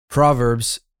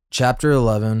Proverbs chapter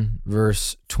 11,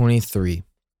 verse 23.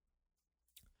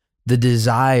 The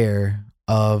desire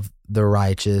of the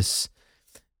righteous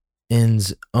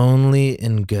ends only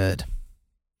in good,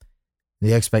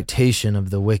 the expectation of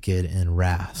the wicked in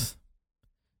wrath.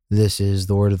 This is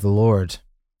the word of the Lord.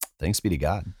 Thanks be to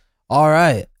God. All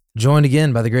right, joined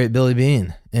again by the great Billy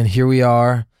Bean. And here we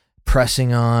are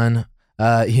pressing on,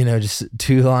 just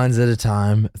 2 lines at a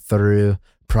time through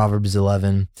Proverbs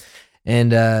 11.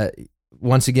 And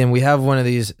once again, we have one of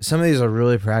these. Some of these are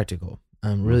really practical,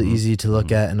 really easy to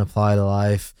look at and apply to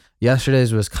life.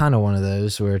 Yesterday's was kind of one of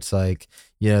those where it's like,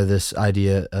 this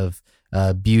idea of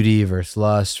beauty versus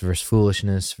lust versus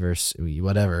foolishness versus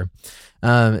whatever.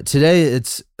 Today,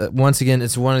 it's once again,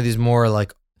 it's one of these more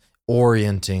like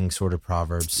orienting sort of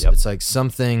proverbs. Yep. It's like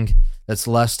something that's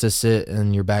less to sit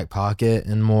in your back pocket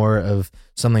and more of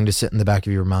something to sit in the back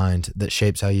of your mind that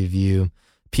shapes how you view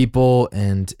people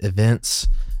and events.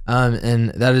 And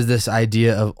that is this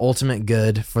idea of ultimate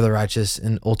good for the righteous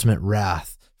and ultimate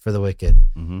wrath for the wicked.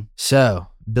 So,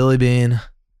 Billy Bean,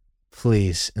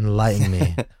 please enlighten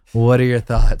me. What are your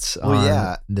thoughts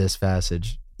on this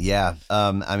passage? Yeah.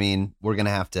 We're going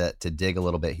to have to dig a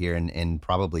little bit here and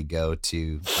probably go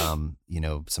to,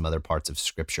 some other parts of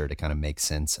scripture to kind of make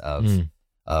sense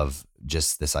of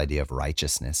just this idea of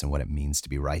righteousness and what it means to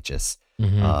be righteous.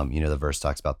 The verse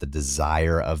talks about the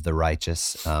desire of the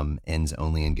righteous ends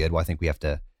only in good. Well, I think we have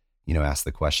to, ask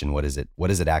the question, what does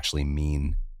it actually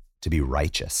mean to be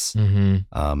righteous?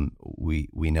 We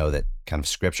know that kind of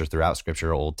scripture, throughout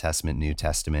scripture, Old Testament, New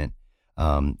Testament,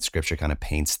 scripture kind of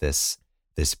paints this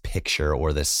picture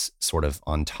or this sort of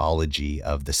ontology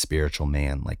of the spiritual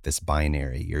man, like this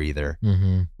binary. You're either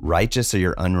righteous or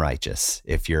you're unrighteous.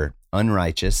 If you're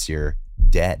unrighteous, you're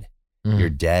dead.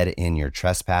 You're dead in your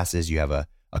trespasses. You have a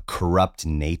corrupt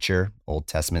nature. Old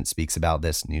Testament speaks about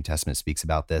this. New Testament speaks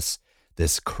about this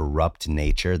corrupt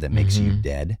nature that makes you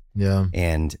dead. Yeah.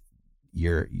 And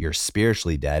you're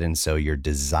spiritually dead. And so your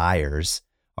desires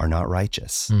are not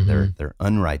righteous. They're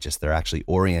unrighteous. They're actually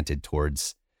oriented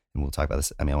towards, and we'll talk about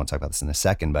this. I want to talk about this in a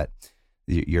second, but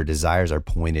your desires are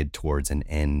pointed towards an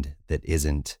end that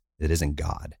isn't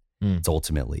God. It's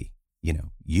ultimately,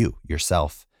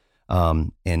 yourself.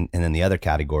 And then the other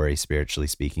category, spiritually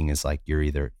speaking, is like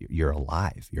you're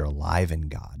alive in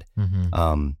God.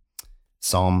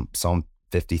 Psalm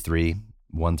 53,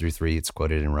 1-3, it's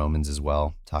quoted in Romans as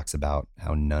well, talks about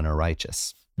how none are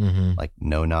righteous. Like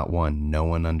no, not one, no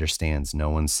one understands, no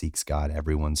one seeks God,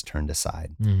 everyone's turned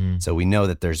aside. So we know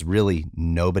that there's really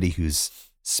nobody who's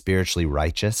spiritually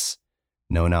righteous,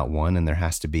 no, not one. And there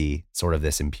has to be sort of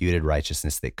this imputed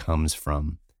righteousness that comes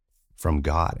from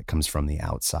God. It comes from the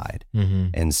outside.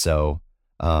 And so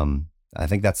I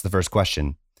think that's the first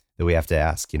question that we have to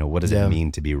ask, what does it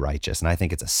mean to be righteous? And I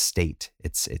think it's a state.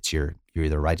 It's you're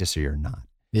either righteous or you're not.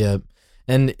 Yeah.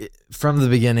 And from the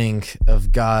beginning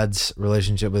of God's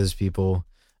relationship with his people,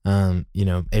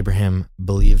 Abraham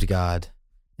believed God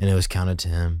and it was counted to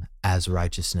him as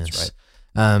righteousness. That's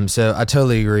right. So I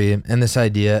totally agree. And this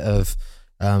idea of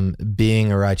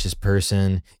being a righteous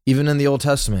person, even in the Old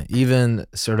Testament, even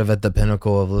sort of at the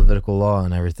pinnacle of Levitical law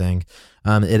and everything,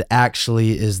 it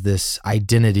actually is this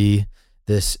identity,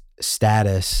 this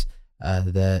status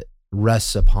that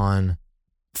rests upon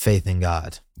faith in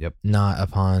God, not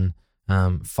upon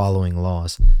following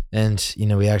laws. And,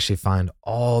 we actually find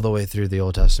all the way through the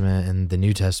Old Testament and the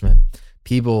New Testament,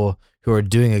 people who are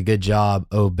doing a good job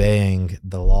obeying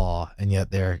the law, and yet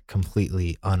they're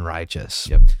completely unrighteous.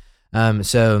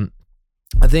 So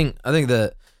I think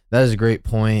that is a great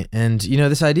point. And,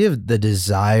 this idea of the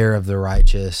desire of the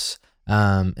righteous,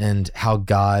 and how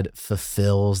God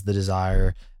fulfills the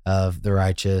desire of the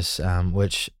righteous,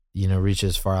 which,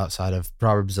 reaches far outside of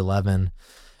Proverbs 11,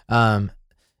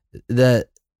 that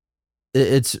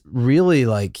it's really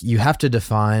like you have to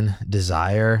define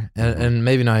desire and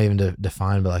maybe not even to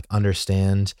define, but like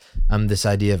understand this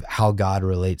idea of how God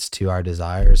relates to our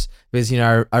desires. Because,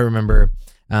 I remember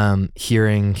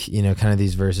hearing, kind of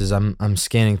these verses. I'm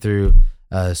scanning through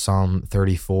Psalm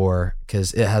 34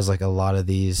 because it has like a lot of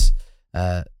these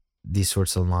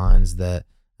sorts of lines that,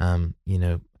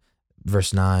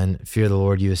 verse 9, fear the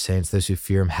Lord, you as saints, those who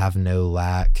fear him have no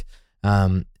lack.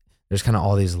 There's kind of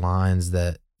all these lines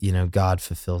that, God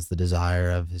fulfills the desire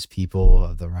of his people,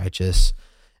 of the righteous.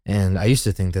 And I used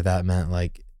to think that meant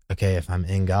like, okay, if I'm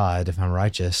in God, if I'm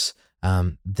righteous,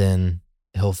 then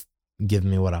he'll give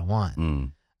me what I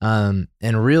want. And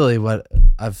really what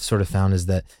I've sort of found is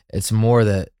that it's more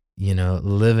that,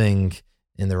 living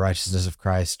in the righteousness of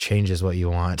Christ changes what you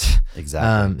want.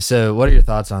 Exactly. So what are your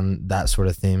thoughts on that sort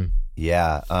of theme?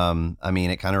 Yeah.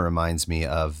 It kind of reminds me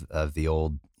of the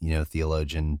old,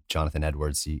 theologian Jonathan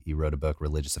Edwards, he wrote a book,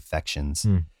 Religious Affections,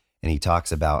 and he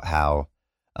talks about how,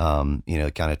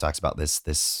 it kind of talks about this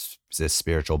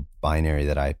spiritual binary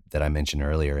that I mentioned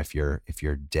earlier. If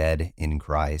you're dead in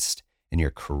Christ and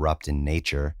you're corrupt in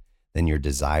nature, then your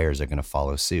desires are going to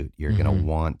follow suit. You're going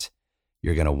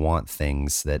to want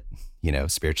things that,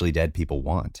 spiritually dead people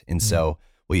want. And so,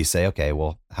 will you say, okay,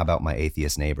 well, how about my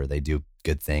atheist neighbor? They do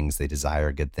good things. They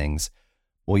desire good things.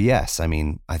 Well, yes. I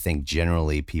mean, I think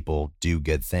generally people do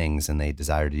good things and they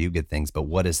desire to do good things, but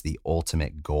what is the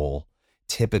ultimate goal?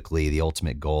 Typically, the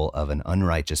ultimate goal of an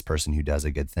unrighteous person who does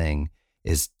a good thing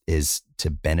is to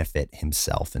benefit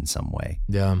himself in some way.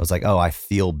 Yeah. It's like, oh, I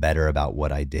feel better about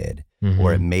what I did,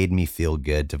 or it made me feel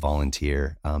good to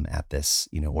volunteer at this,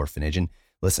 orphanage. And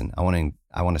listen, I want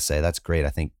to say that's great. I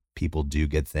think people do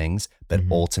good things, but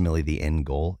ultimately the end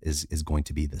goal is going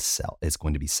to be the self. It's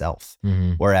going to be self.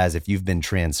 Whereas if you've been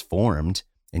transformed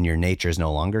and your nature is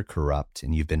no longer corrupt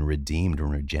and you've been redeemed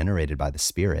and regenerated by the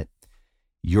Spirit,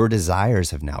 your desires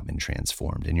have now been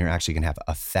transformed, and you're actually going to have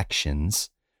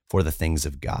affections for the things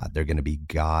of God. They're going to be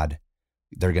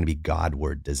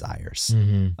Godward desires.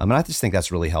 And I just think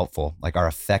that's really helpful. Like our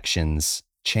affections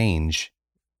change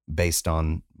based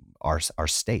on our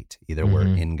state. Either we're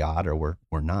in God or we're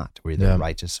not. We're either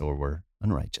righteous or we're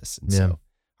unrighteous. And so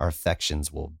our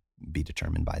affections will be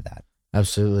determined by that.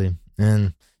 Absolutely.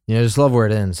 And I just love where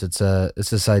it ends. It's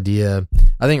this idea.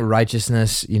 I think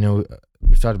righteousness,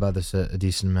 we've talked about this a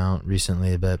decent amount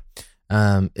recently, but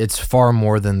it's far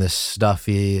more than this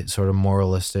stuffy sort of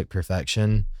moralistic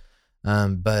perfection.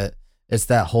 But it's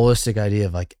that holistic idea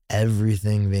of like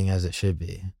everything being as it should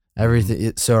be.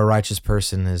 Everything. So a righteous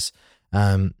person is,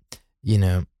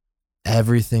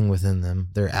 everything within them,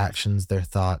 their actions, their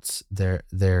thoughts,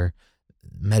 their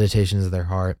meditations of their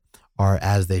heart are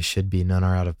as they should be. None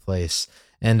are out of place.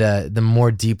 And the more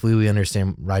deeply we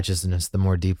understand righteousness, the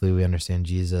more deeply we understand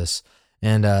Jesus.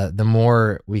 And the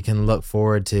more we can look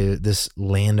forward to this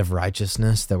land of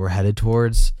righteousness that we're headed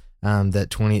towards, that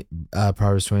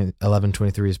Proverbs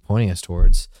 11:23 is pointing us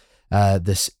towards,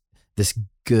 this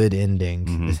good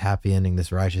ending, this happy ending,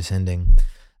 this righteous ending,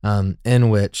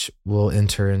 in which we'll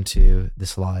enter into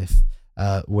this life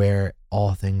where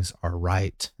all things are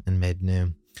right and made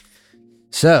new.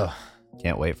 So,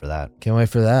 can't wait for that.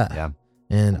 Yeah.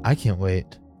 And I can't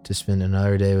wait to spend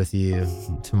another day with you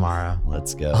tomorrow.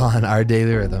 Let's go. On our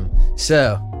daily rhythm.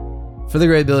 So, for the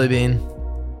great Billy Bean,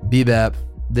 BBAP,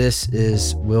 this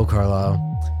is Will Carlisle,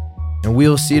 and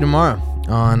we'll see you tomorrow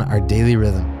on our daily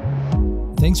rhythm.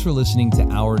 Thanks for listening to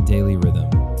Our Daily Rhythm.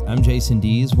 I'm Jason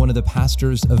Dees, one of the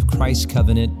pastors of Christ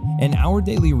Covenant, and Our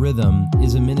Daily Rhythm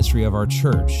is a ministry of our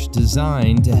church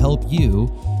designed to help you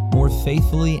more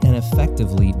faithfully and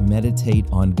effectively meditate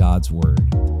on God's Word.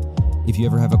 If you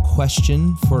ever have a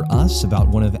question for us about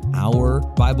one of our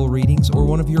Bible readings or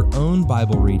one of your own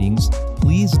Bible readings,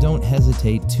 please don't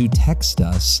hesitate to text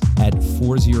us at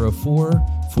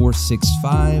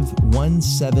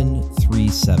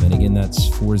 404-465-1737. Again, that's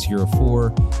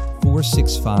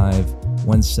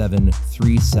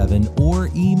 404-465-1737, or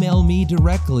email me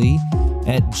directly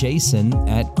at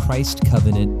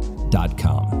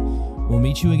jason@christcovenant.com. We'll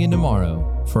meet you again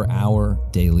tomorrow for Our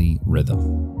Daily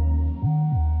Rhythm.